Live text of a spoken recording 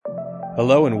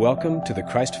Hello and welcome to the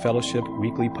Christ Fellowship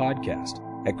Weekly Podcast.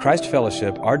 At Christ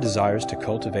Fellowship, our desire is to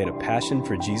cultivate a passion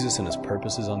for Jesus and His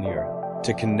purposes on the earth.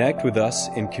 To connect with us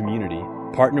in community,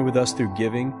 partner with us through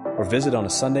giving, or visit on a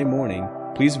Sunday morning,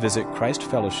 please visit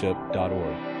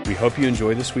christfellowship.org. We hope you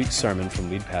enjoy this week's sermon from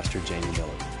lead pastor Jamie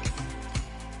Miller.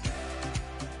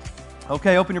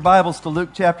 Okay, open your Bibles to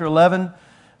Luke chapter 11,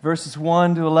 verses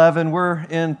 1 to 11. We're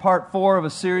in part 4 of a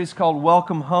series called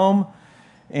Welcome Home,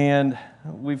 and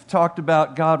we've talked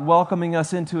about God welcoming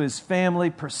us into His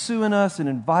family, pursuing us, and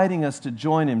inviting us to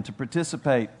join Him, to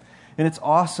participate. And it's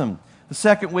awesome. The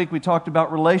second week we talked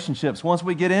about relationships. Once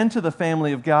we get into the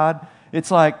family of God, it's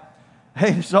like,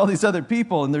 hey, there's all these other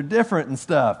people, and they're different and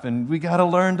stuff, and we got to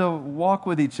learn to walk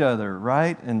with each other,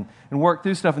 right? And work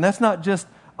through stuff. And that's not just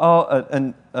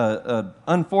an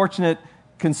unfortunate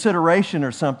consideration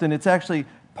or something. It's actually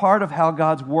part of how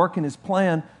God's working His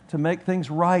plan to make things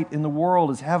right in the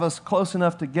world, is have us close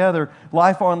enough together,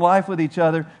 life on life with each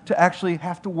other, to actually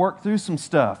have to work through some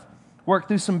stuff, work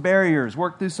through some barriers,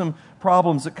 work through some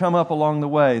problems that come up along the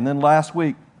way. And then last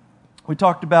week, we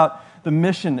talked about the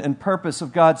mission and purpose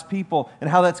of God's people and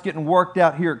how that's getting worked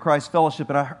out here at Christ Fellowship.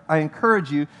 And I encourage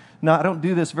you, I don't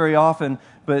do this very often,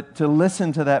 but to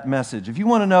listen to that message. If you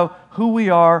want to know who we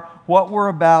are, what we're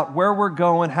about, where we're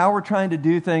going, how we're trying to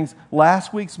do things,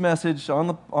 last week's message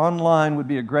online would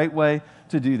be a great way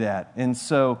to do that. And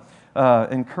so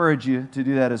encourage you to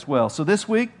do that as well. So this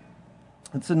week,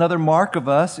 it's another mark of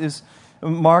us, is a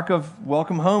mark of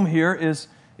welcome home here, is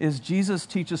Jesus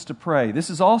teach us to pray. This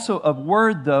is also a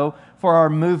word, though, for our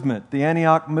movement, the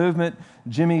Antioch movement.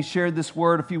 Jimmy shared this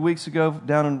word a few weeks ago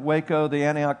down in Waco, the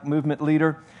Antioch movement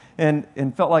leader,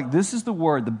 and felt like this is the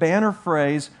word, the banner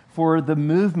phrase for the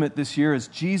movement this year is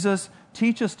Jesus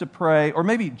teach us to pray, or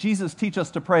maybe Jesus teach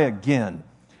us to pray again.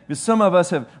 Because some of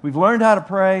us we've learned how to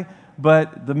pray,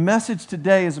 but the message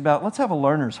today is about let's have a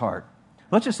learner's heart.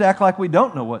 Let's just act like we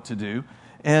don't know what to do,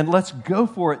 and let's go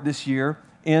for it this year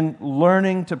in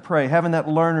learning to pray, having that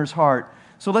learner's heart.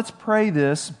 So let's pray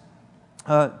this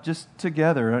just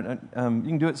together. You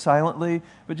can do it silently,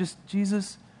 but just,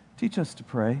 Jesus, teach us to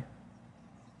pray.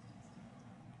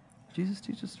 Jesus,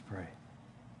 teach us to pray.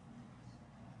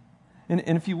 And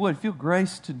if you would, feel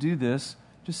grace to do this,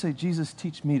 just say, Jesus,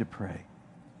 teach me to pray.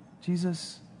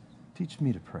 Jesus, teach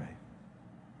me to pray.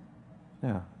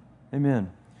 Yeah,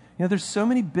 amen. You know, there's so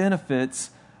many benefits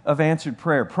of answered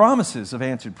prayer, promises of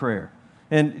answered prayer.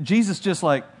 And Jesus just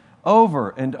like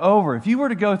over and over. If you were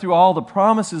to go through all the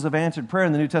promises of answered prayer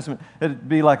in the New Testament, it'd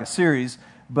be like a series.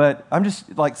 But I'm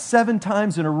just like 7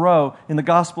 times in a row in the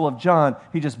Gospel of John,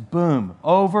 he just boom,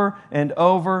 over and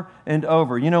over and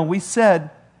over. You know, we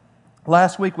said,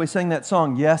 last week we sang that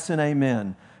song, Yes and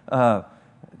Amen.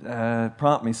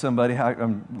 Prompt me, somebody.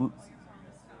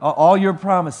 All your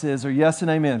promises are yes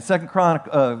and amen. 2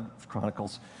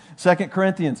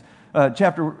 Corinthians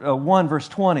chapter 1, verse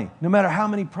 20. No matter how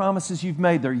many promises you've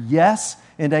made, they're yes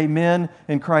and amen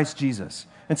in Christ Jesus.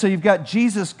 And so you've got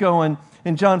Jesus going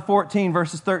in John 14,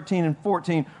 verses 13 and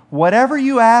 14, whatever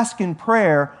you ask in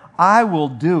prayer, I will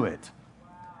do it.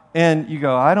 And you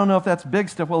go, I don't know if that's big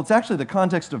stuff. Well, it's actually the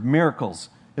context of miracles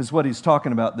is what he's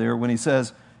talking about there when he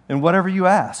says, and whatever you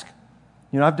ask.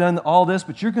 You know, I've done all this,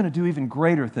 but you're going to do even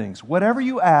greater things. Whatever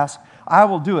you ask, I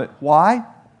will do it. Why?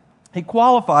 He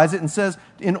qualifies it and says,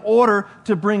 in order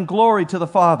to bring glory to the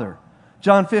Father.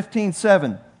 John 15,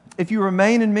 7. If you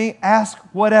remain in me, ask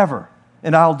whatever,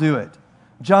 and I'll do it.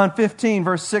 John 15,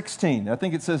 verse 16. I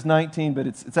think it says 19, but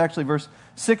it's actually verse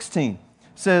 16.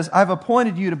 Says, I've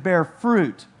appointed you to bear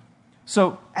fruit.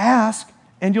 So ask,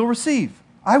 and you'll receive.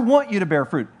 I want you to bear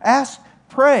fruit. Ask,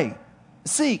 pray,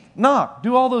 seek, knock,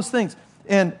 do all those things,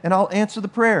 and I'll answer the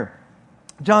prayer.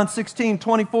 John 16,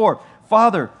 24.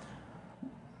 Father,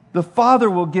 the Father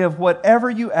will give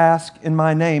whatever you ask in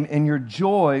my name, and your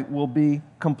joy will be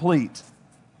complete.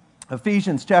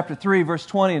 Ephesians chapter 3, verse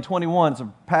 20 and 21. It's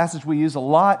a passage we use a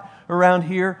lot around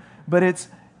here, but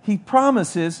he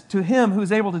promises to him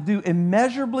who's able to do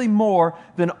immeasurably more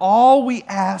than all we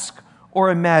ask or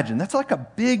imagine. That's like a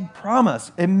big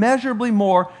promise. Immeasurably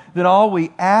more than all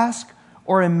we ask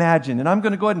or imagine. And I'm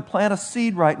going to go ahead and plant a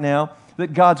seed right now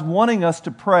that God's wanting us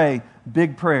to pray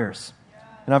big prayers.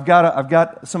 And I've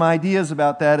got some ideas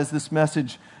about that as this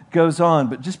message goes on,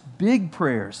 but just big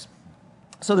prayers.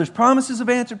 So there's promises of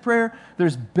answered prayer,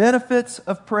 there's benefits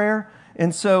of prayer,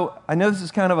 and so I know this is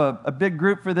kind of a big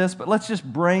group for this, but let's just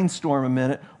brainstorm a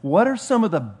minute. What are some of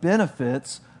the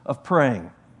benefits of praying?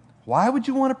 Why would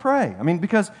you want to pray? I mean,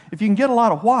 because if you can get a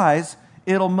lot of whys,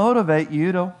 it'll motivate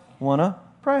you to want to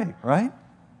pray, right?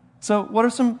 So what are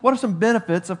some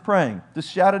benefits of praying?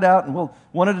 Just shout it out and we'll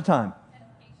one at a time.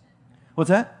 Edification. What's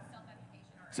that? Self-edification.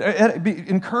 So, be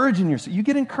encouraging yourself. You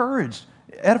get encouraged.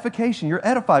 Edification. You're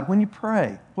edified when you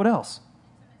pray. What else?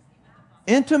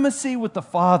 Intimacy with the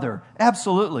Father.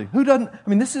 Absolutely. Who doesn't? I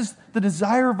mean, this is the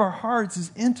desire of our hearts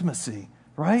is intimacy,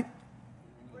 right?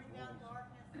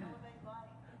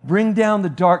 Bring down the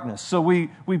darkness. So we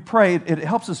pray. It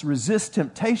helps us resist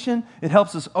temptation. It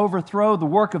helps us overthrow the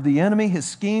work of the enemy, his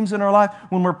schemes in our life.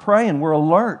 When we're praying, we're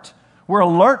alert. We're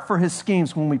alert for his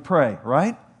schemes when we pray,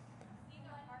 right?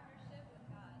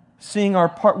 Seeing our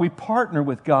part, we partner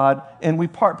with God,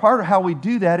 and part of how we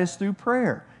do that is through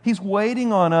prayer. He's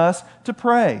waiting on us to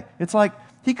pray. It's like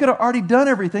he could have already done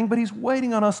everything, but he's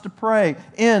waiting on us to pray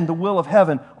in the will of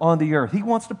heaven on the earth. He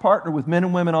wants to partner with men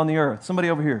and women on the earth. Somebody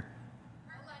over here.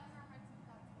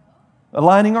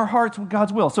 Aligning our hearts with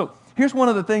God's will. So here's one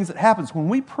of the things that happens when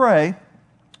we pray,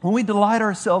 when we delight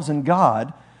ourselves in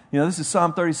God. This is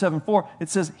Psalm 37:4. It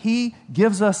says he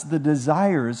gives us the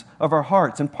desires of our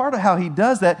hearts. And part of how he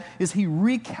does that is he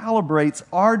recalibrates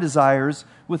our desires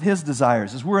with his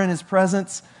desires. As we're in his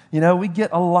presence, we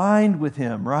get aligned with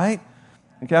him, right?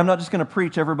 Okay, I'm not just going to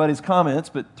preach everybody's comments,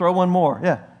 but throw one more.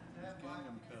 Yeah.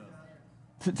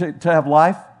 To have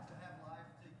life?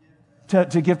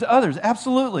 To give to others.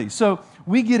 Absolutely. So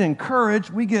we get encouraged,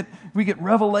 we get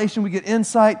revelation, we get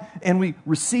insight, and we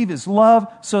receive his love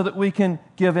so that we can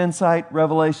give insight,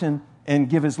 revelation, and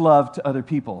give his love to other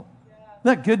people. Isn't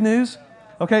that good news?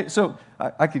 Okay, so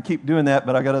I could keep doing that,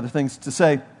 but I got other things to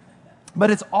say.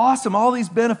 But it's awesome, all these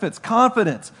benefits: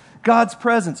 confidence, God's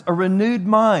presence, a renewed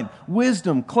mind,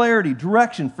 wisdom, clarity,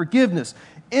 direction, forgiveness,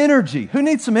 energy. Who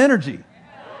needs some energy?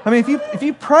 I mean, if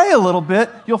you pray a little bit,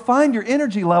 you'll find your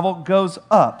energy level goes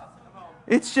up.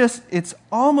 It's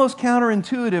almost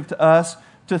counterintuitive to us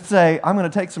to say, I'm going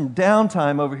to take some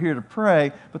downtime over here to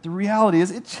pray, but the reality is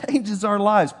it changes our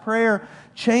lives. Prayer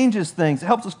changes things. It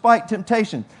helps us fight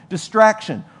temptation,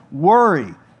 distraction,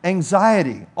 worry,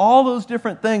 anxiety. All those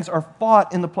different things are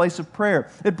fought in the place of prayer.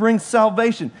 It brings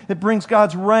salvation. It brings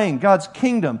God's reign, God's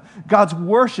kingdom, God's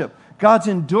worship, God's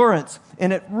endurance,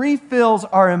 and it refills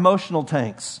our emotional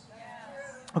tanks.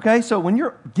 Okay, so when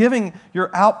you're giving, you're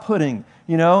outputting,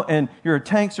 and your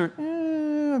tanks are,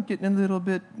 I'm getting a little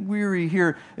bit weary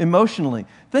here emotionally.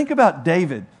 Think about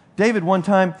David. David, one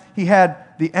time, he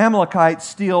had the Amalekites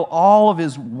steal all of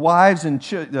his wives and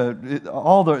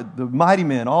all the mighty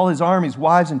men, all his armies,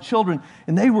 wives and children,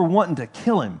 and they were wanting to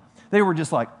kill him. They were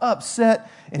just like upset,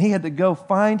 and he had to go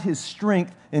find his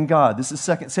strength in God. This is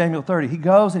 2 Samuel 30. He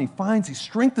goes and he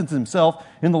strengthens himself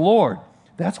in the Lord.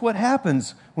 That's what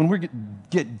happens when we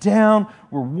get down,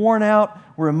 we're worn out,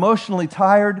 we're emotionally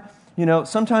tired.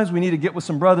 Sometimes we need to get with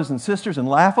some brothers and sisters and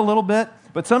laugh a little bit,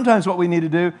 but sometimes what we need to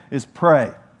do is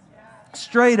pray.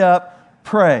 Straight up,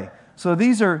 pray. So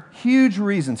these are huge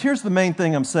reasons. Here's the main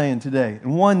thing I'm saying today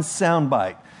in one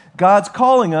soundbite. God's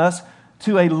calling us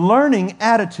to a learning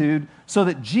attitude so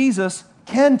that Jesus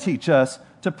can teach us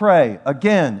to pray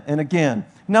again and again.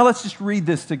 Now let's just read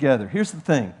this together. Here's the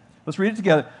thing. Let's read it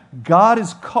together. God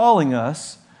is calling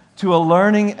us to a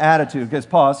learning attitude. Guys,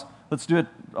 pause. Let's do it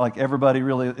like everybody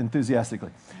really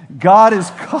enthusiastically. God is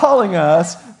calling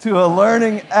us to a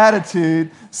learning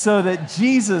attitude so that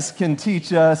Jesus can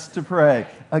teach us to pray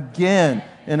again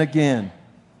and again.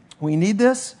 We need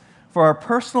this for our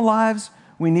personal lives.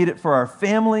 We need it for our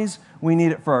families. We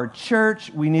need it for our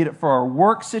church. We need it for our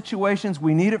work situations.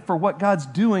 We need it for what God's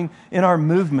doing in our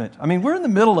movement. I mean, we're in the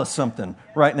middle of something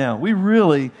right now. We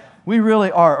really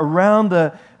are. Around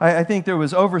I think there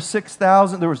was over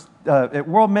 6,000. There was, at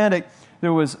World Mandate,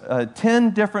 there was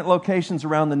 10 different locations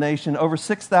around the nation. Over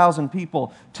 6,000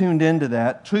 people tuned into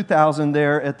that. 2,000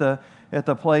 there at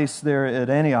the place there at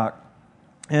Antioch.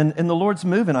 And the Lord's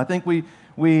moving. I think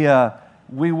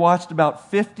we watched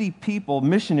about 50 people,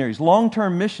 missionaries,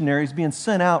 long-term missionaries being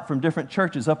sent out from different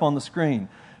churches up on the screen.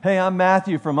 Hey, I'm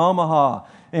Matthew from Omaha,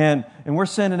 and we're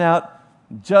sending out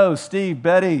Joe, Steve,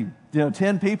 Betty,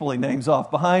 10 people he names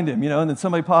off behind him, and then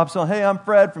somebody pops on, hey, I'm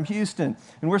Fred from Houston,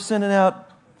 and we're sending out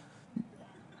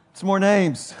some more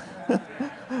names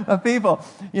of people,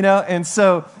 and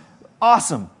so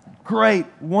awesome, great,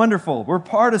 wonderful, we're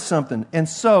part of something, and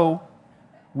so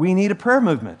we need a prayer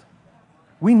movement.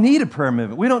 We need a prayer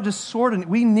movement. We don't just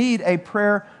we need a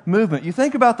prayer movement. You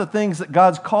think about the things that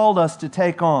God's called us to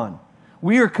take on.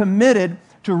 We are committed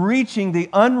to reaching the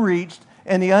unreached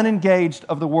and the unengaged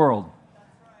of the world.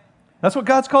 That's what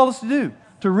God's called us to do,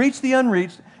 to reach the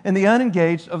unreached and the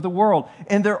unengaged of the world.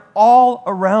 And they're all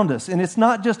around us. And it's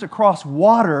not just across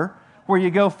water where you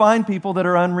go find people that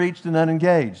are unreached and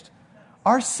unengaged.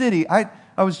 Our city, I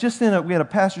was just we had a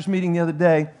pastor's meeting the other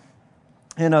day,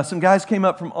 and some guys came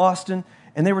up from Austin,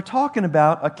 And they were talking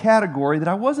about a category that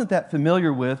I wasn't that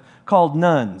familiar with called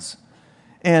nuns.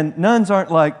 And nuns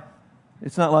aren't like,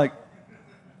 it's not like,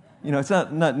 it's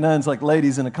not nuns like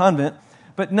ladies in a convent,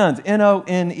 but nuns,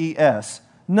 N-O-N-E-S,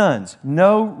 nuns,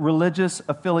 no religious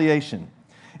affiliation.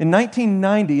 In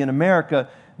 1990 in America,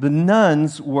 the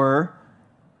nuns were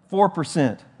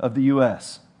 4% of the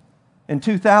U.S. In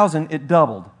 2000, it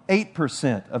doubled,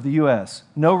 8% of the U.S.,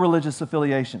 no religious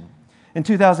affiliation. In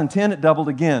 2010, it doubled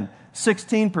again,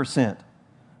 16%.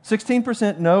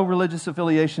 16% no religious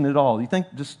affiliation at all. You think,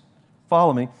 just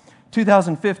follow me.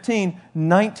 2015,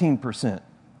 19%.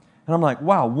 And I'm like,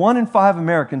 wow, 1 in 5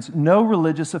 Americans, no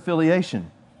religious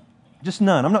affiliation. Just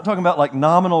none. I'm not talking about like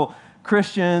nominal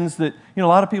Christians that, a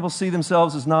lot of people see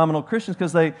themselves as nominal Christians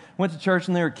because they went to church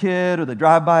when they were a kid, or they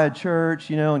drive by a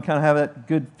church, and kind of have that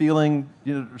good feeling,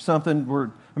 or something,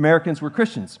 where Americans were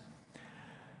Christians.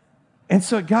 And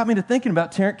so it got me to thinking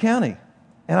about Tarrant County.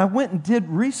 And I went and did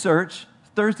research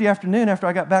Thursday afternoon after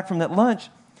I got back from that lunch.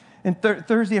 And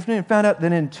Thursday afternoon, found out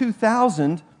that in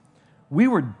 2000, we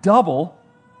were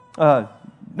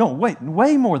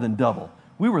way more than double.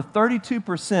 We were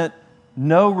 32%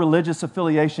 no religious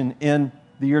affiliation in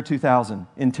the year 2000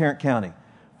 in Tarrant County.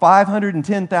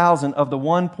 510,000 of the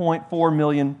 1.4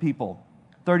 million people,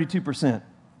 32%.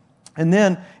 And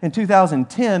then in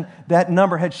 2010, that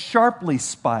number had sharply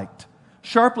spiked,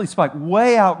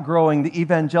 way outgrowing the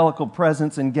evangelical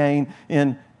presence and gain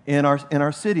in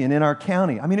our city and in our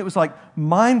county. I mean, it was like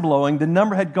mind-blowing. The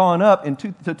number had gone up in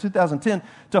 2010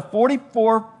 to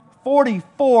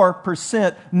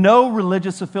 44% no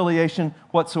religious affiliation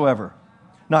whatsoever.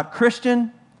 Not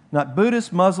Christian, not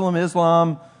Buddhist, Muslim,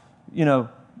 Islam,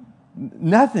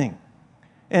 nothing.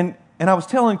 And I was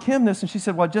telling Kim this, and she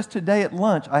said, well, just today at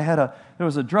lunch, there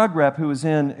was a drug rep who was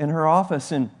in her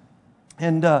office and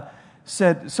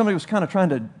said somebody was kind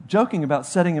of joking about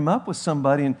setting him up with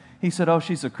somebody, and he said, oh,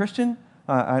 she's a Christian?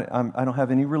 I don't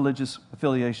have any religious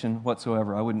affiliation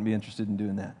whatsoever. I wouldn't be interested in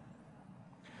doing that.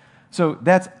 So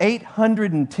that's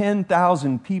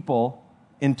 810,000 people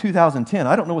in 2010.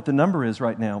 I don't know what the number is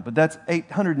right now, but that's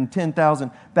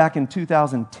 810,000 back in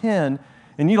 2010.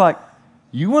 And you want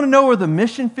to know where the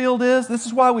mission field is? This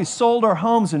is why we sold our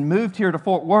homes and moved here to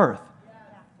Fort Worth.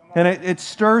 And it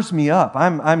stirs me up. I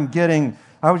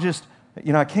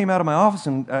came out of my office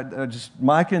and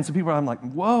Micah and some people, I'm like,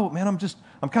 whoa, man,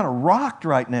 I'm kind of rocked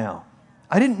right now.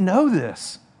 I didn't know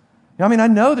this. I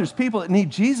know there's people that need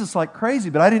Jesus like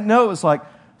crazy, but I didn't know it was like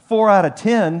 4 out of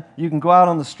 10. You can go out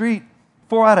on the street,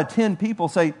 4 out of 10 people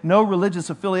say no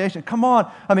religious affiliation. Come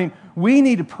on. We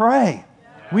need to pray.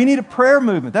 We need a prayer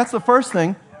movement. That's the first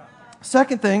thing.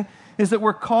 Second thing is that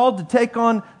we're called to take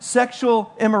on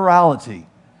sexual immorality.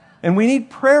 And we need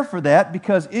prayer for that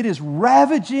because it is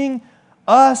ravaging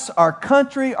us, our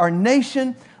country, our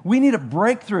nation. We need a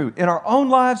breakthrough in our own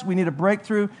lives. We need a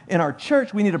breakthrough in our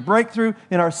church. We need a breakthrough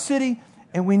in our city.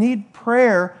 And we need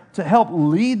prayer to help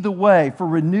lead the way for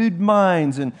renewed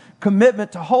minds and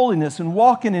commitment to holiness and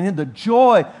walking in the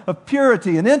joy of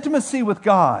purity and intimacy with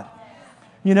God.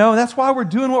 That's why we're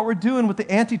doing what we're doing with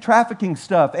the anti-trafficking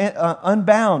stuff,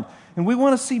 Unbound. And we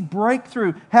want to see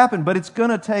breakthrough happen, but it's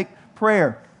going to take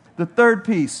prayer. The third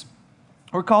piece,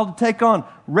 we're called to take on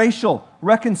racial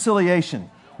reconciliation.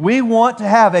 We want to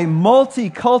have a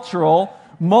multicultural,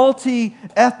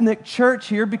 multi-ethnic church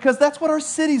here because that's what our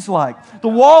city's like. The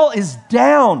wall is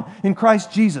down in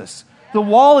Christ Jesus. The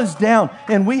wall is down,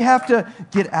 and we have to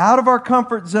get out of our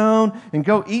comfort zone and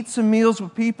go eat some meals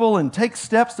with people and take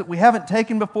steps that we haven't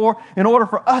taken before in order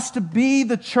for us to be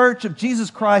the church of Jesus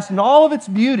Christ in all of its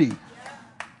beauty.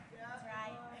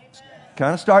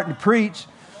 Kind of starting to preach.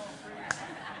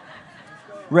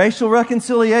 Racial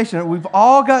reconciliation. We've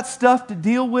all got stuff to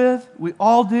deal with. We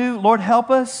all do. Lord, help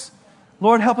us.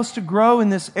 Lord, help us to grow in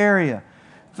this area.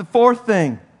 The fourth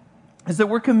thing is that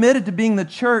we're committed to being the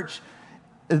church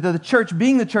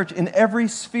being the church in every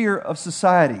sphere of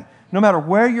society. No matter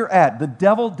where you're at, the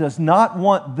devil does not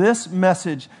want this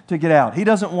message to get out. He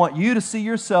doesn't want you to see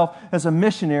yourself as a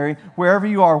missionary wherever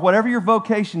you are, whatever your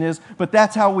vocation is, but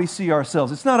that's how we see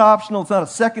ourselves. It's not optional. It's not a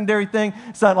secondary thing.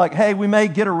 It's not like, hey, we may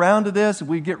get around to this if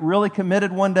we get really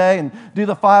committed one day and do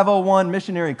the 501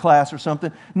 missionary class or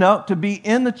something. No, to be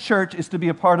in the church is to be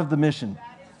a part of the mission.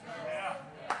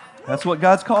 That's what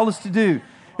God's called us to do.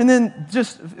 And then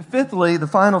just fifthly, the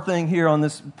final thing here on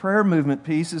this prayer movement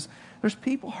piece is there's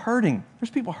people hurting. There's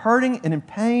people hurting and in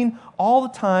pain all the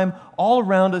time, all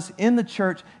around us in the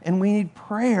church, and we need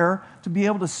prayer to be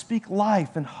able to speak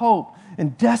life and hope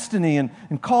and destiny and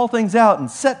call things out and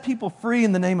set people free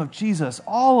in the name of Jesus.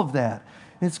 All of that.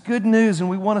 And it's good news, and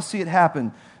we want to see it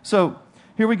happen. So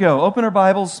here we go. Open our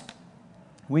Bibles.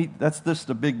 That's just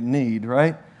a big need,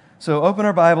 right? So open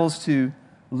our Bibles to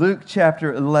Luke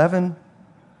chapter 11,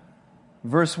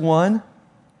 verse 1.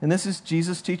 And this is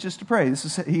Jesus teaches to pray.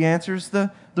 He answers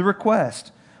the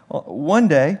request. One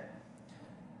day,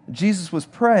 Jesus was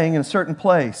praying in a certain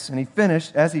place, and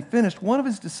as he finished, one of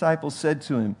his disciples said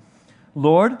to him,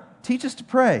 "Lord, teach us to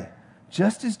pray,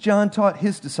 just as John taught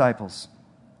his disciples."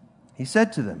 He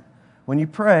said to them, "When you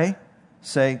pray,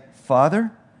 say,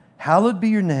 'Father, hallowed be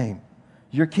your name.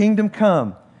 Your kingdom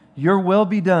come. Your will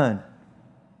be done.'"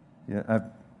 Yeah, I've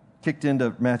kicked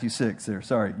into Matthew 6 there.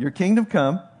 Sorry. "Your kingdom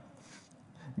come."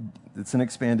 It's an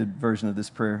expanded version of this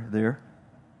prayer there.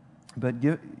 "But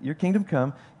your kingdom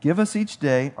come. Give us each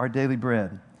day our daily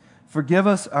bread. Forgive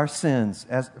us our sins,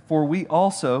 for we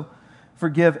also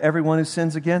forgive everyone who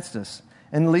sins against us.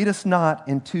 And lead us not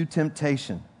into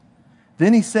temptation."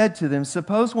 Then he said to them,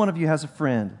 "Suppose one of you has a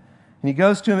friend, and he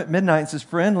goes to him at midnight and says,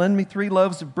 'Friend, lend me 3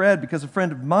 loaves of bread, because a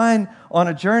friend of mine on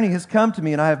a journey has come to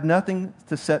me, and I have nothing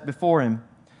to set before him.'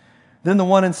 Then the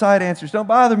one inside answers, 'Don't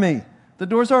bother me. The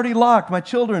door's already locked. My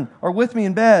children are with me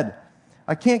in bed.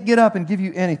 I can't get up and give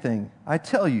you anything. I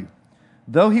tell you,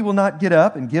 though he will not get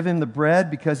up and give him the bread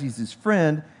because he's his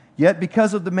friend, yet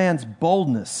because of the man's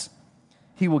boldness,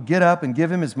 he will get up and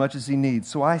give him as much as he needs.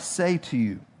 So I say to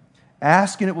you,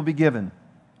 ask and it will be given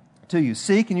to you.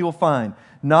 Seek and you will find.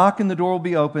 Knock and the door will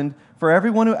be opened. For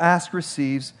everyone who asks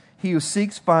receives. He who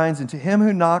seeks finds. And to him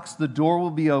who knocks, the door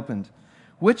will be opened.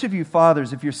 Which of you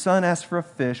fathers, if your son asks for a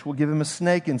fish, will give him a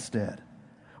snake instead?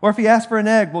 Or if he asks for an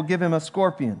egg, will give him a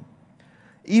scorpion?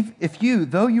 If you,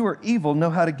 though you are evil,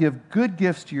 know how to give good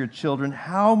gifts to your children,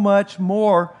 how much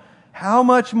more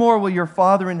will your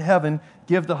Father in heaven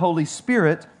give the Holy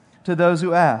Spirit to those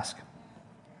who ask?"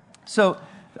 So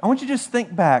I want you to just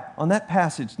think back on that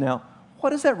passage now. What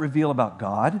does that reveal about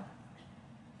God?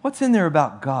 What's in there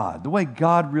about God, the way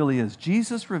God really is?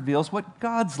 Jesus reveals what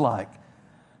God's like.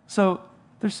 So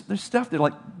there's stuff that,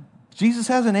 like, Jesus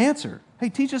has an answer. Hey,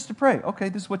 teach us to pray. Okay,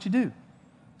 this is what you do.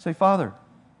 Say, "Father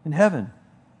in heaven."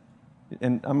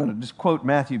 And I'm going to just quote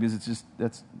Matthew because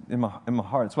that's in my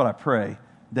heart. It's what I pray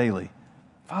daily.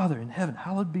 "Father in heaven,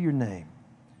 hallowed be your name.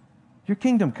 Your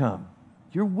kingdom come.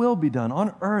 Your will be done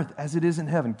on earth as it is in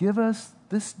heaven. Give us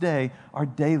this day our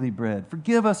daily bread.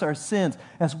 Forgive us our sins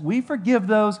as we forgive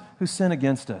those who sin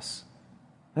against us."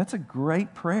 That's a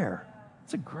great prayer.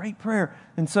 It's a great prayer.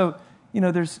 And so,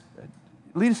 there's,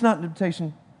 "Lead us not into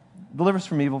temptation, deliver us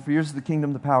from evil, for yours is the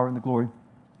kingdom, the power, and the glory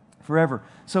forever."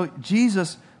 So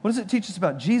Jesus, what does it teach us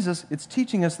about Jesus? It's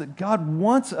teaching us that God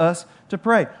wants us to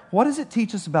pray. What does it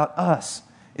teach us about us?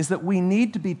 Is that we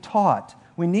need to be taught.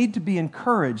 We need to be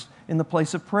encouraged in the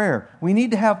place of prayer. We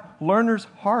need to have learners'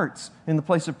 hearts in the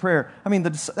place of prayer. I mean,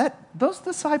 those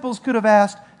disciples could have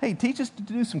asked, "Hey, teach us to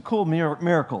do some cool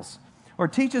miracles," or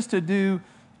 "Teach us to do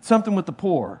something with the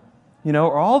poor,"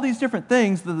 or all these different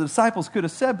things that the disciples could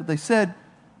have said, but they said,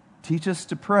 "Teach us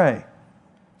to pray."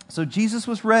 So Jesus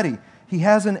was ready. He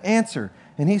has an answer.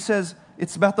 And he says,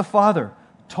 it's about the Father.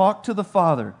 Talk to the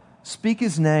Father. Speak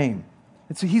his name.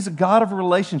 He's a God of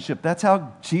relationship. That's how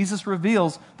Jesus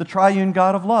reveals the triune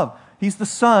God of love. He's the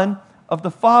Son of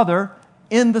the Father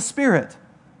in the Spirit.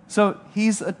 So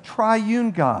he's a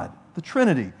triune God, the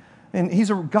Trinity. And he's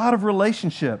a God of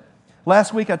relationship.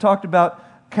 Last week I talked about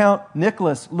Count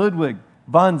Nicholas Ludwig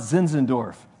von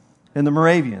Zinzendorf and the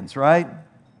Moravians, right?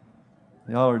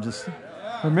 Y'all are just...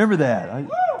 Remember that.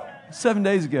 7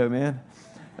 days ago, man.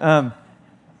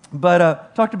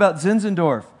 But talked about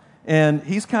Zinzendorf, and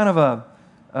he's kind of a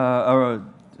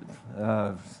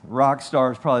rock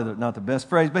star is probably not the best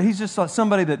phrase, but he's just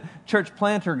somebody that church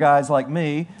planter guys like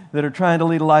me that are trying to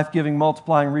lead a life-giving,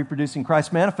 multiplying, reproducing,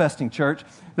 Christ-manifesting church,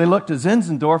 they looked to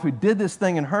Zinzendorf, who did this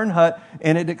thing in Herrnhut,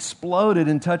 and it exploded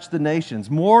and touched the nations.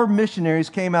 More missionaries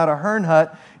came out of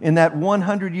Herrnhut in that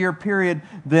 100-year period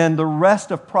than the rest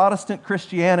of Protestant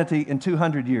Christianity in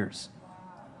 200 years.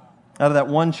 Out of that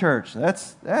one church.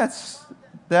 That's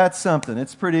something.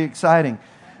 It's pretty exciting.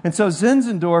 And so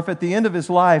Zinzendorf, at the end of his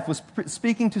life, was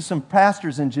speaking to some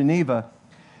pastors in Geneva,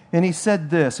 and he said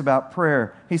this about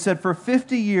prayer. He said, "For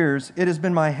 50 years, it has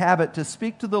been my habit to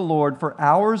speak to the Lord for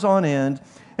hours on end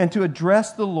and to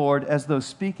address the Lord as though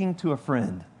speaking to a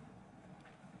friend."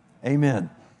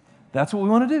 Amen. That's what we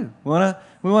want to do. We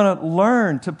want to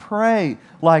learn to pray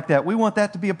like that. We want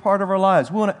that to be a part of our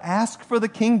lives. We want to ask for the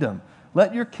kingdom.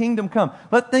 Let your kingdom come.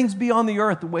 Let things be on the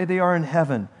earth the way they are in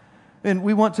heaven. And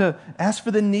we want to ask for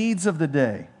the needs of the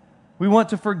day. We want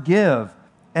to forgive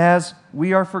as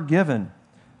we are forgiven.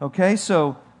 Okay,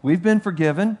 so we've been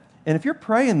forgiven. And if you're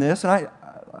praying this, and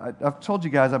I've told you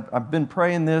guys, I've been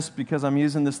praying this because I'm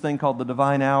using this thing called the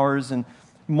Divine Hours. And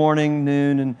morning,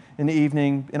 noon, and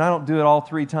evening. And I don't do it all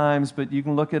 3 times, but you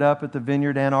can look it up at the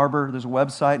Vineyard Ann Arbor. There's a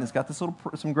website, and it's got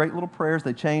some great little prayers.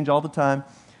 They change all the time.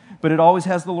 But it always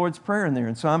has the Lord's Prayer in there.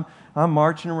 And so I'm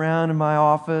marching around in my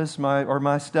office or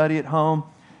my study at home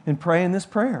and praying this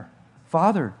prayer.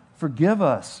 Father, forgive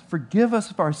us. Forgive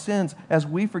us of our sins as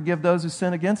we forgive those who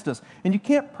sin against us. And you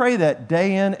can't pray that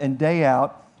day in and day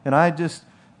out. And I just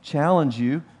challenge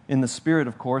you, in the spirit,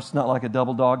 of course, not like a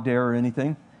double dog dare or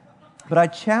anything, but I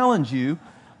challenge you,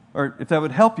 or if that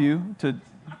would help you to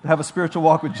have a spiritual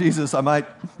walk with Jesus, I might,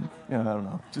 I don't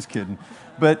know, just kidding.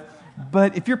 But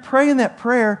if you're praying that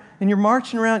prayer and you're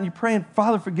marching around and you're praying,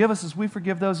 Father, forgive us as we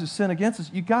forgive those who sin against us,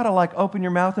 you got to open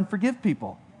your mouth and forgive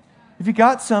people. If you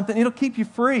got something, it'll keep you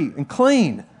free and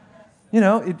clean.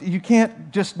 You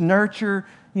can't just nurture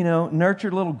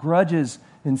little grudges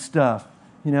and stuff,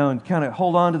 and kind of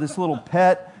hold on to this little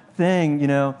pet thing,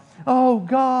 oh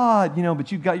God,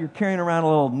 but you're carrying around a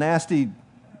little nasty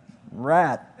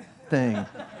rat thing.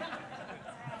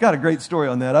 Got a great story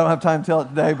on that. I don't have time to tell it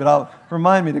today, but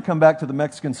remind me to come back to the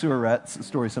Mexican sewer rat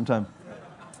story sometime.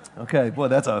 Okay, boy,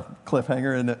 that's a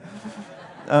cliffhanger, isn't it?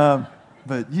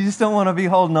 But you just don't want to be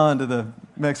holding on to the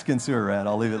Mexican sewer rat.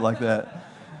 I'll leave it like that.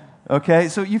 Okay,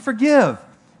 so you forgive.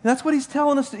 And that's what he's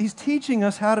telling us. He's teaching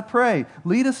us how to pray.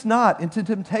 Lead us not into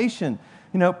temptation.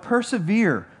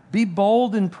 Persevere. Be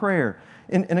bold in prayer.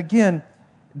 And again,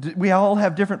 we all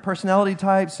have different personality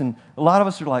types, and a lot of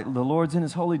us are like, the Lord's in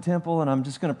His holy temple, and I'm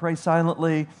just going to pray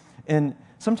silently. And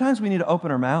sometimes we need to open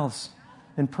our mouths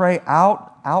and pray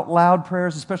out loud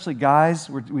prayers, especially guys.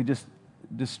 We just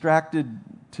distracted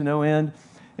to no end,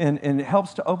 and it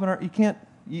helps to open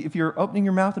if you're opening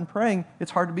your mouth and praying,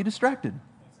 it's hard to be distracted.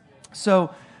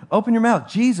 So open your mouth.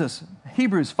 Jesus,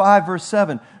 Hebrews 5 verse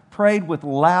 7, prayed with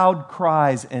loud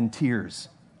cries and tears.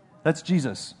 That's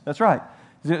Jesus. That's right.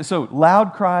 So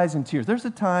loud cries and tears. There's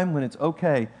a time when it's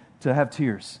okay to have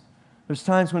tears. There's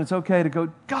times when it's okay to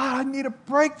go, God, I need a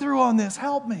breakthrough on this.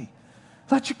 Help me.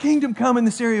 Let your kingdom come in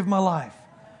this area of my life.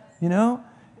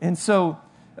 And so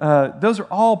those are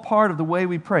all part of the way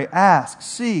we pray. Ask,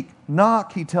 seek,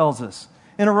 knock, he tells us.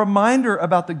 And a reminder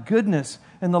about the goodness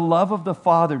and the love of the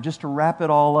Father, just to wrap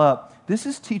it all up. This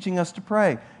is teaching us to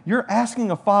pray. You're asking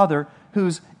a Father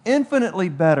who's infinitely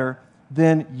better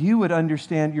than you would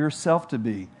understand yourself to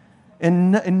be.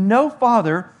 And no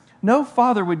father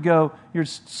would go, your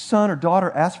son or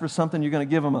daughter asks for something, you're going to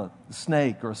give them a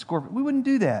snake or a scorpion. We wouldn't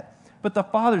do that. But the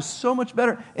Father's so much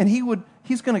better, and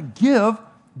He's going to give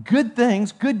good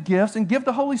things, good gifts, and give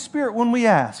the Holy Spirit when we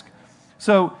ask.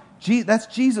 So that's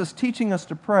Jesus teaching us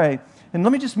to pray. And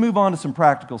let me just move on to some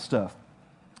practical stuff.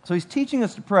 So He's teaching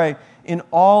us to pray in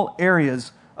all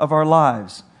areas of our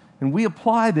lives. And we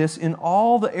apply this in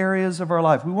all the areas of our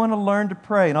life. We want to learn to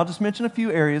pray. And I'll just mention a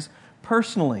few areas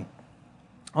personally.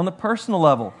 On the personal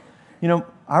level,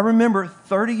 I remember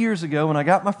 30 years ago when I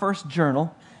got my first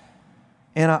journal,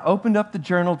 and I opened up the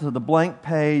journal to the blank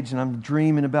page, and I'm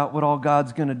dreaming about what all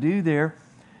God's going to do there.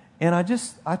 And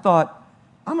I thought,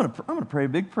 I'm going to pray a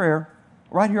big prayer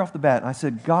right here off the bat. And I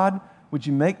said, God, would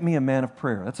you make me a man of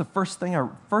prayer? That's the first thing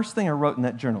I wrote in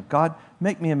that journal. God,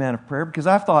 make me a man of prayer, because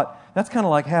I thought that's kind of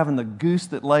like having the goose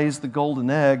that lays the golden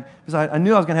egg, because I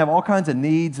knew I was going to have all kinds of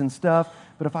needs and stuff,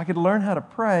 but if I could learn how to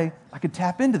pray, I could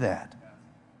tap into that.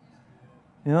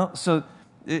 So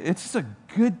it's just a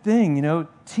good thing,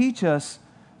 teach us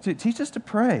to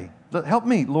pray. Help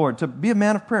me, Lord, to be a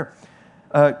man of prayer.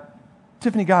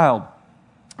 Tiffany Guild,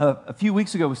 a few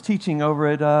weeks ago, was teaching over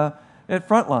at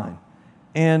Frontline.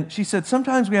 And she said,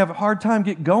 sometimes we have a hard time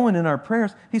getting going in our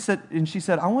prayers. She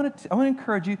said, I want to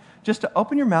encourage you just to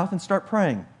open your mouth and start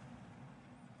praying.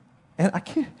 And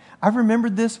I've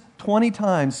remembered this 20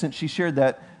 times since she shared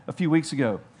that a few weeks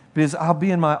ago. Because I'll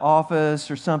be in my office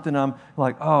or something, I'm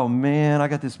like, oh man, I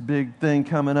got this big thing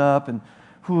coming up, and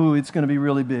it's going to be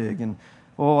really big. And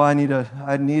I'm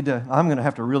going to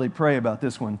have to really pray about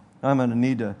this one. I'm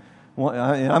going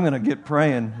to get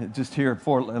praying just here at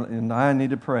Fort, and I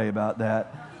need to pray about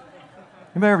that.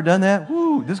 Anybody ever done that?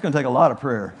 This is going to take a lot of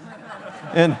prayer.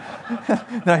 And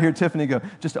then I hear Tiffany go,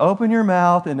 just open your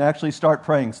mouth and actually start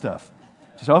praying stuff.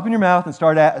 Just open your mouth and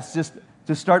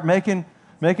start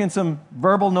making some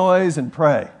verbal noise and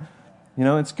pray.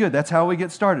 It's good. That's how we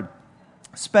get started.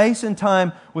 Space and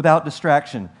time without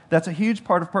distraction. That's a huge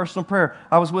part of personal prayer.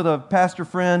 I was with a pastor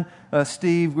friend,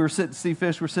 Steve. Steve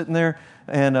Fish. We're sitting there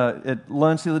and at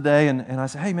lunch the other day, and I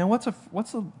said, "Hey man, what's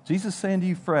Jesus saying to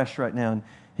you fresh right now?" And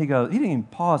he didn't even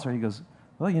pause. He goes,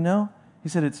 "Well, he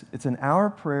said it's an hour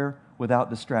of prayer without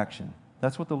distraction.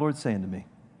 That's what the Lord's saying to me.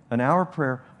 An hour of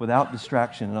prayer without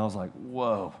distraction." And I was like,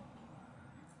 "Whoa!"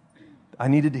 I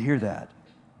needed to hear that.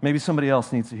 Maybe somebody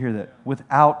else needs to hear that.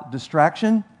 Without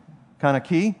distraction, kind of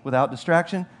key, without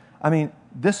distraction. I mean,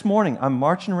 this morning, I'm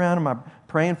marching around, I'm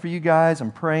praying for you guys,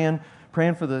 I'm praying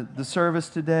for the service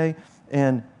today,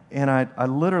 and I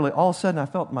literally, all of a sudden, I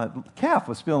felt my calf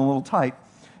was feeling a little tight,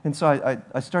 and so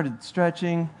I started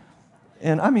stretching,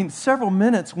 and I mean, several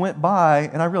minutes went by,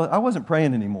 and I realized I wasn't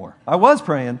praying anymore. I was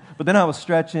praying, but then I was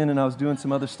stretching, and I was doing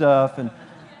some other stuff,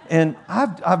 and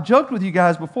I've joked with you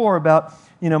guys before about,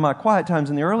 my quiet times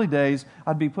in the early days.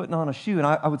 I'd be putting on a shoe, and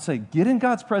I would say, get in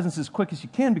God's presence as quick as you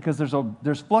can, because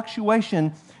there's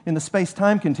fluctuation in the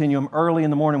space-time continuum early in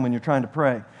the morning when you're trying to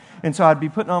pray. And so I'd be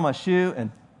putting on my shoe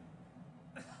and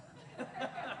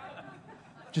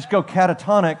just go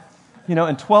catatonic,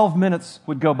 and 12 minutes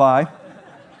would go by.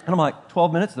 And I'm like,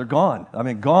 12 minutes? They're gone. I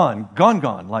mean,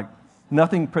 gone. Like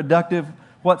nothing productive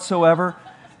whatsoever.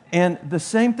 And the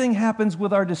same thing happens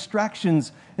with our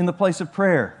distractions in the place of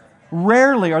prayer.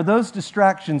 Rarely are those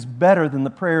distractions better than the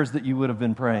prayers that you would have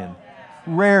been praying.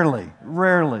 Rarely.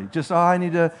 Just,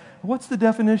 what's the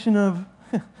definition of,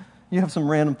 you have some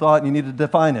random thought and you need to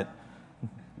define it.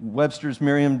 Webster's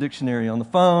Merriam Dictionary on the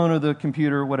phone or the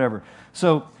computer or whatever.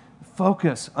 So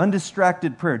focus,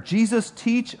 undistracted prayer. Jesus,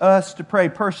 teach us to pray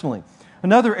personally.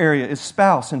 Another area is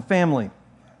spouse and family.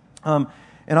 And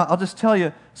I'll just tell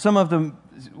you, some of them,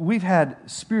 we've had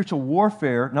spiritual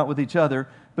warfare, not with each other,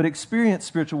 but experienced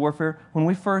spiritual warfare when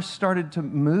we first started to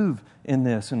move in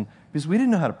this. And because we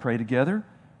didn't know how to pray together.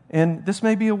 And this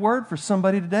may be a word for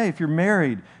somebody today, if you're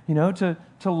married, to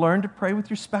learn to pray with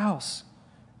your spouse.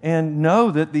 And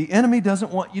know that the enemy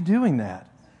doesn't want you doing that.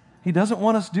 He doesn't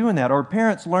want us doing that. Or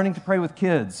parents learning to pray with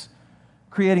kids.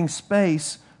 Creating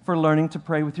space for learning to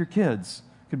pray with your kids.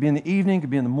 Could be in the evening,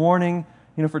 could be in the morning.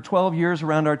 For 12 years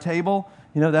around our table,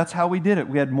 that's how we did it.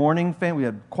 We had we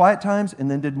had quiet times and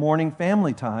then did morning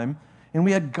family time. And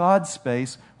we had God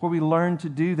space where we learned to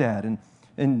do that.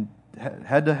 And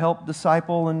had to help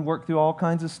disciple and work through all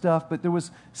kinds of stuff. But there was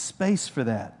space for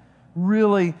that.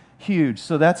 Really huge.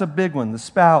 So that's a big one, the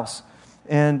spouse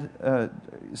and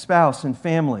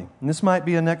family. And this might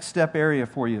be a next step area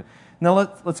for you. Now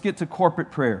let's get to corporate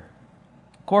prayer.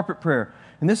 Corporate prayer.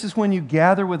 And this is when you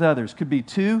gather with others. Could be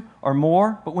 2 or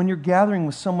more, but when you're gathering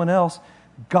with someone else,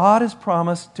 God has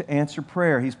promised to answer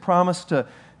prayer. He's promised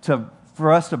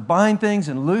for us to bind things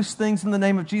and loose things in the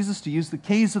name of Jesus, to use the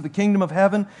keys of the kingdom of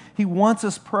heaven. He wants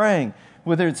us praying.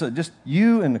 Whether it's just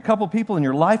you and a couple people in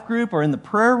your life group or in the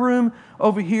prayer room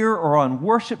over here or on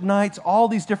worship nights, all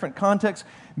these different contexts,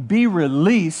 be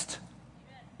released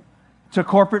to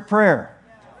corporate prayer.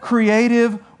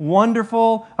 Creative,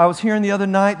 wonderful. I was hearing the other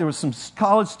night, there was some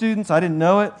college students, I didn't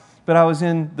know it, but I was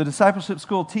in the discipleship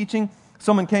school teaching.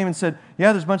 Someone came and said,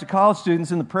 yeah, there's a bunch of college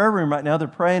students in the prayer room right now. They're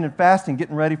praying and fasting,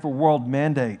 getting ready for World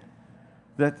Mandate.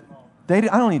 I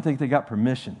don't even think they got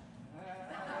permission.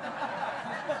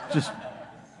 Just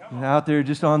out there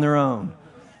just on their own.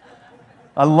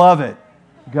 I love it.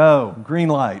 Go. Green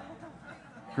light.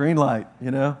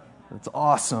 It's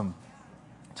awesome.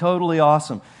 Totally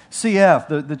awesome.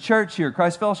 CF, the church here,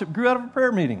 Christ Fellowship, grew out of a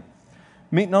prayer meeting.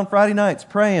 Meeting on Friday nights,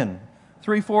 praying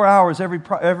 3-4 hours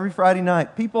every Friday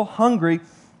night. People hungry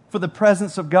for the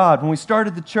presence of God. When we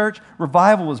started the church,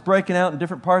 revival was breaking out in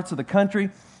different parts of the country.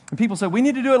 And people said, we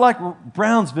need to do it like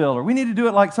Brownsville, or we need to do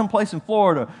it like someplace in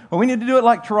Florida, or we need to do it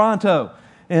like Toronto.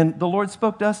 And the Lord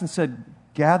spoke to us and said,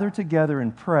 gather together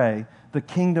and pray the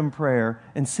kingdom prayer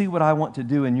and see what I want to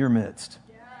do in your midst.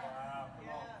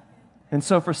 And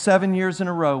so for 7 years in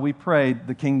a row, we prayed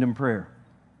the kingdom prayer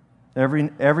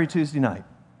every Tuesday night.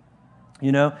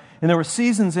 And there were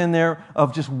seasons in there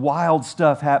of just wild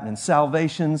stuff happening,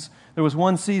 salvations. There was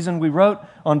one season we wrote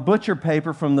on butcher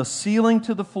paper from the ceiling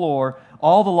to the floor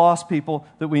all the lost people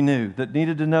that we knew, that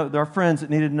needed to know, our friends that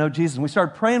needed to know Jesus. And we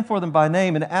started praying for them by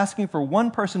name and asking for one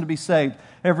person to be saved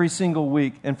every single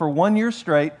week. And for 1 year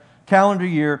straight, calendar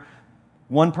year,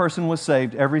 one person was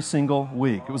saved every single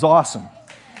week. It was awesome.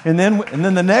 And then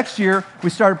the next year, we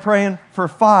started praying for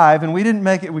 5, and we didn't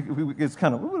make it. It's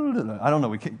kind of, I don't know,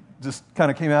 we just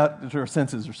kind of came out to our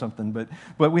senses or something.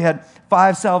 But we had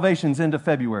 5 salvations into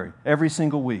February, every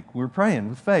single week. We were praying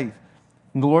with faith.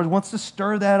 And the Lord wants to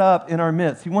stir that up in our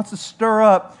midst. He wants to stir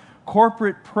up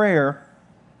corporate prayer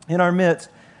in our midst.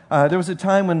 There was a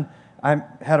time when I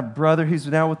had a brother, he's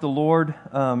now with the Lord,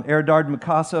 Eridard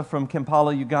Mukasa from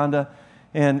Kampala, Uganda.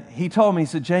 And he told me, he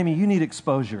said, Jamie, you need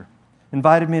exposure.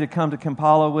 Invited me to come to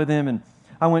Kampala with him, and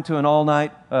I went to an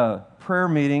all-night prayer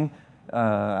meeting.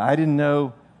 I didn't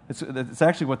know, it's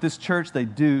actually what this church, they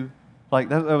do.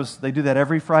 They do that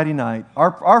every Friday night.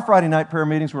 Our Friday night prayer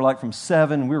meetings were like from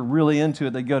 7. We were really into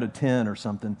it. They go to 10 or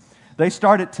something. They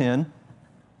start at 10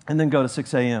 and then go to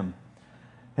 6 a.m.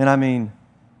 And I mean,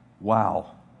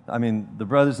 wow. I mean, the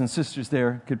brothers and sisters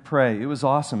there could pray. It was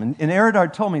awesome. And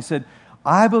Eridard told me, he said,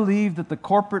 I believe that the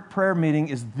corporate prayer meeting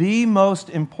is the most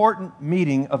important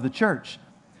meeting of the church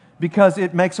because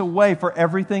it makes a way for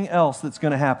everything else that's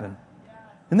going to happen.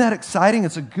 Isn't that exciting?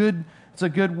 It's a good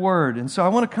word. And so I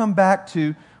want to come back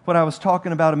to what I was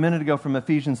talking about a minute ago from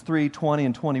Ephesians 3:20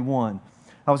 and 21.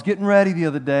 I was getting ready the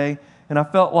other day, and I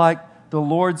felt like the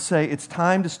Lord say, it's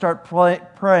time to start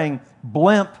praying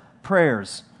blimp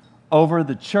prayers over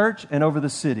the church and over the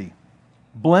city.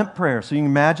 Blimp prayer. So you can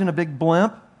imagine a big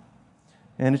blimp,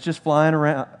 and it's just flying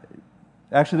around.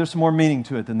 Actually, there's some more meaning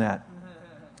to it than that.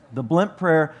 The blimp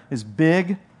prayer is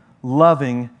big,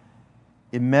 loving,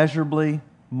 immeasurably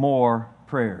more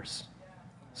prayers.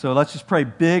 So let's just pray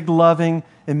big, loving,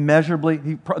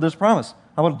 immeasurably. There's a promise.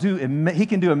 He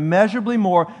can do immeasurably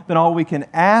more than all we can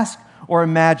ask or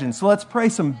imagine. So let's pray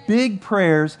some big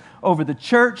prayers over the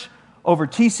church, over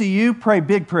TCU, pray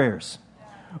big prayers.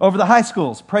 Over the high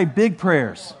schools, pray big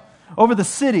prayers. Over the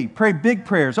city, pray big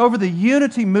prayers. Over the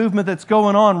unity movement that's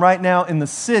going on right now in the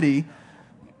city,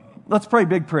 let's pray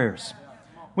big prayers.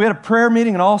 We had a prayer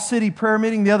meeting, an all-city prayer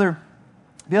meeting the other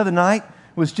night.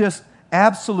 It was just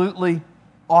absolutely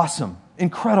awesome,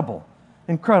 incredible.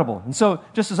 And so,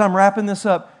 just as I'm wrapping this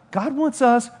up, God wants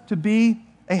us to be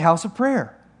a house of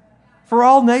prayer for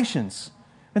all nations.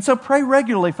 And so pray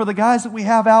regularly for the guys that we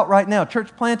have out right now,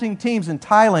 church planting teams in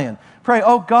Thailand. Pray,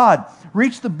 oh God,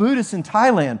 reach the Buddhists in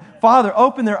Thailand. Father,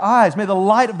 open their eyes. May the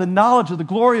light of the knowledge of the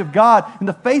glory of God in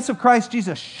the face of Christ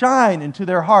Jesus shine into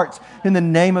their hearts in the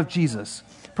name of Jesus.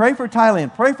 Pray for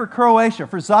Thailand. Pray for Croatia,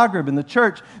 for Zagreb and the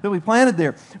church that we planted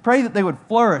there. Pray that they would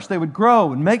flourish, they would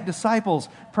grow and make disciples.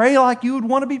 Pray like you would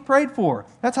want to be prayed for.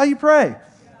 That's how you pray.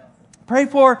 Pray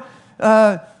for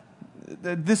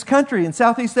this country in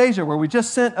Southeast Asia where we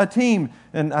just sent a team,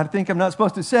 and I think I'm not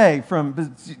supposed to say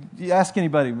you ask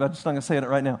anybody, I'm just not going to say it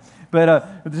right now.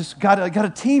 But just got a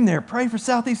team there. Pray for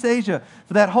Southeast Asia,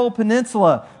 for that whole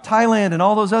peninsula, Thailand and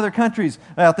all those other countries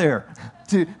out there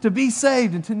to be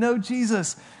saved and to know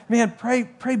Jesus. Man, pray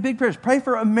big prayers. Pray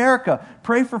for America.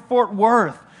 Pray for Fort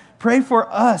Worth. Pray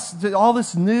for us, all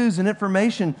this news and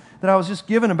information that I was just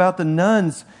given about the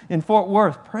nuns in Fort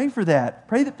Worth. Pray for that.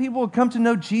 Pray that people will come to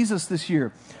know Jesus this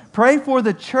year. Pray for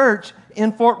the church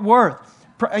in Fort Worth.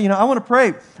 I want to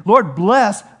pray, Lord,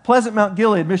 bless Pleasant Mount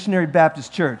Gilead Missionary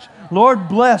Baptist Church. Lord,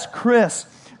 bless Chris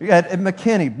at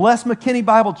McKinney. Bless McKinney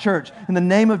Bible Church in the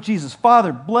name of Jesus.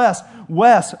 Father, bless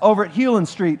Wes over at Hewlin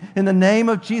Street in the name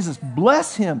of Jesus.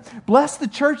 Bless him. Bless the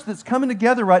church that's coming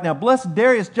together right now. Bless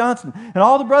Darius Johnson and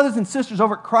all the brothers and sisters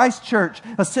over at Christ Church,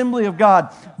 Assembly of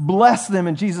God. Bless them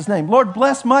in Jesus' name. Lord,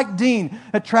 bless Mike Dean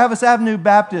at Travis Avenue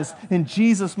Baptist in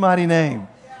Jesus' mighty name.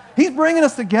 He's bringing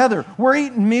us together. We're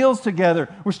eating meals together.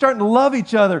 We're starting to love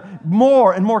each other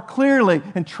more and more clearly,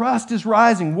 and trust is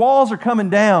rising. Walls are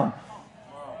coming down.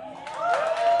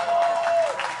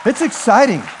 It's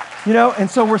exciting, and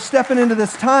so we're stepping into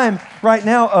this time right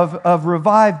now of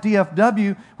Revive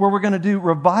DFW, where we're going to do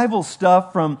revival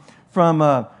stuff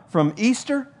from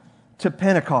Easter to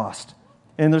Pentecost.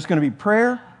 And there's going to be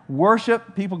prayer,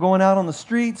 worship, people going out on the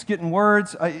streets, getting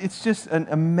words. It's just an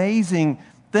amazing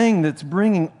thing that's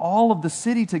bringing all of the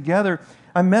city together.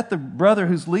 I met the brother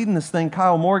who's leading this thing,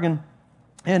 Kyle Morgan,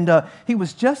 and he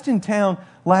was just in town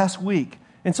last week.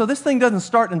 And so this thing doesn't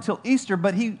start until Easter,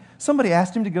 but somebody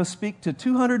asked him to go speak to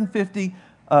 250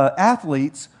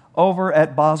 athletes over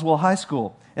at Boswell High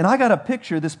School. And I got a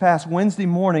picture this past Wednesday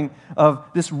morning of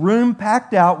this room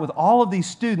packed out with all of these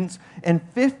students and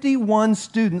 51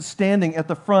 students standing at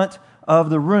the front of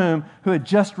the room who had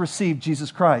just received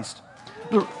Jesus Christ.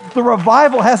 The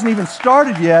revival hasn't even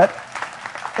started yet,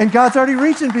 and God's already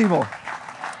reaching people.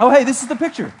 Oh, hey, this is the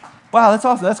picture. Wow, that's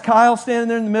awesome. That's Kyle standing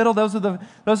there in the middle. Those are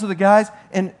the guys.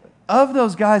 And of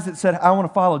those guys that said, I want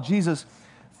to follow Jesus,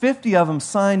 50 of them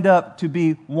signed up to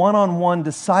be one-on-one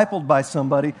discipled by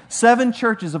somebody. 7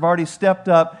 churches have already stepped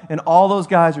up, and all those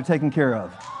guys are taken care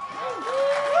of.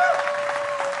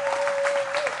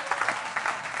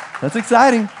 That's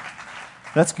exciting.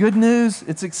 That's good news.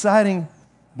 It's exciting.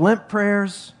 Blimp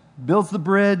prayers builds the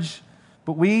bridge,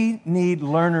 but we need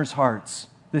learners' hearts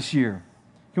this year.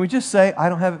 Can we just say, I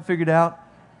don't have it figured out.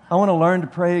 I want to learn to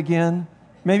pray again.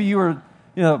 Maybe you were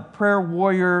prayer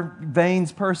warrior,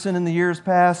 veins person in the years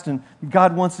past, and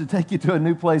God wants to take you to a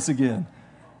new place again.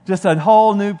 Just a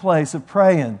whole new place of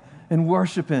praying and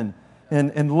worshiping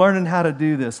and learning how to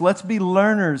do this. Let's be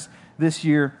learners this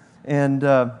year, and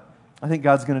I think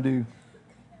God's going to do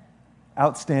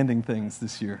outstanding things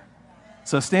this year.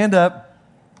 So stand up.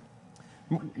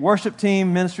 Worship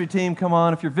team, ministry team, come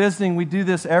on. If you're visiting, we do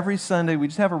this every Sunday. We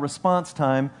just have a response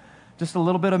time just a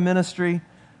little bit of ministry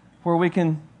where we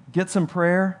can get some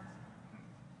prayer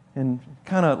and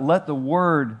kind of let the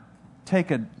Word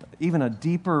take even a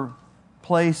deeper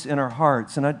place in our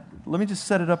hearts. And let me just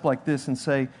set it up like this and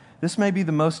say, this may be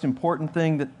the most important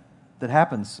thing that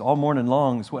happens all morning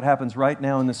long, is what happens right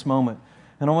now in this moment.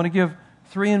 And I want to give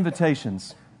 3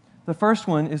 invitations. The first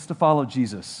one is to follow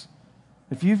Jesus.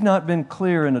 If you've not been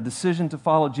clear in a decision to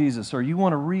follow Jesus, or you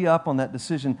want to re-up on that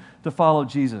decision to follow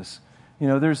Jesus,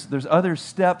 there's other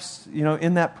steps,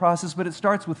 in that process, but it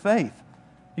starts with faith.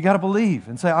 You got to believe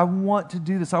and say, I want to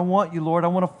do this. I want you, Lord. I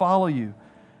want to follow you.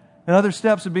 And other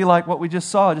steps would be like what we just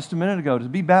saw just a minute ago, to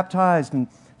be baptized and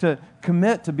to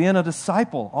commit to being a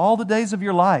disciple all the days of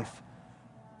your life.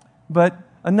 But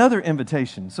another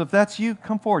invitation, so if that's you,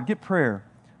 come forward, get prayer.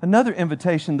 Another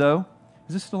invitation, though,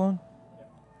 is this still on?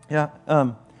 Yeah.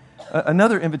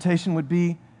 Another invitation would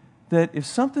be that if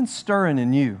something's stirring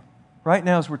in you, right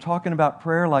now as we're talking about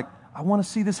prayer, like, I want to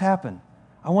see this happen.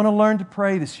 I want to learn to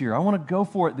pray this year. I want to go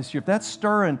for it this year. If that's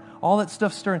stirring, all that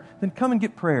stuff's stirring, then come and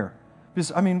get prayer.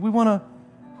 Because, we want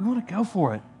to go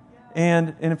for it.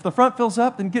 And if the front fills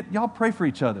up, then y'all pray for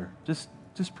each other. Just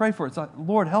pray for it. It's like,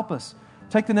 Lord, help us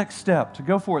take the next step to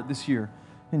go for it this year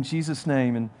in Jesus'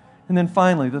 name. And then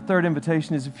finally, the third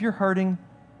invitation is, if you're hurting,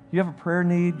 you have a prayer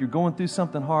need, you're going through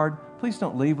something hard, please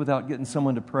don't leave without getting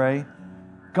someone to pray.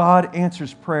 God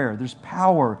answers prayer. There's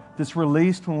power that's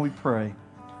released when we pray.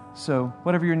 So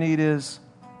whatever your need is,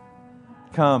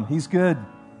 come. He's good.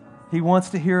 He wants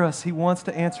to hear us. He wants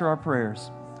to answer our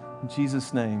prayers. In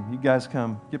Jesus' name, you guys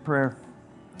come. Get prayer.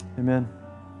 Amen.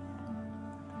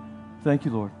 Thank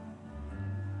you, Lord.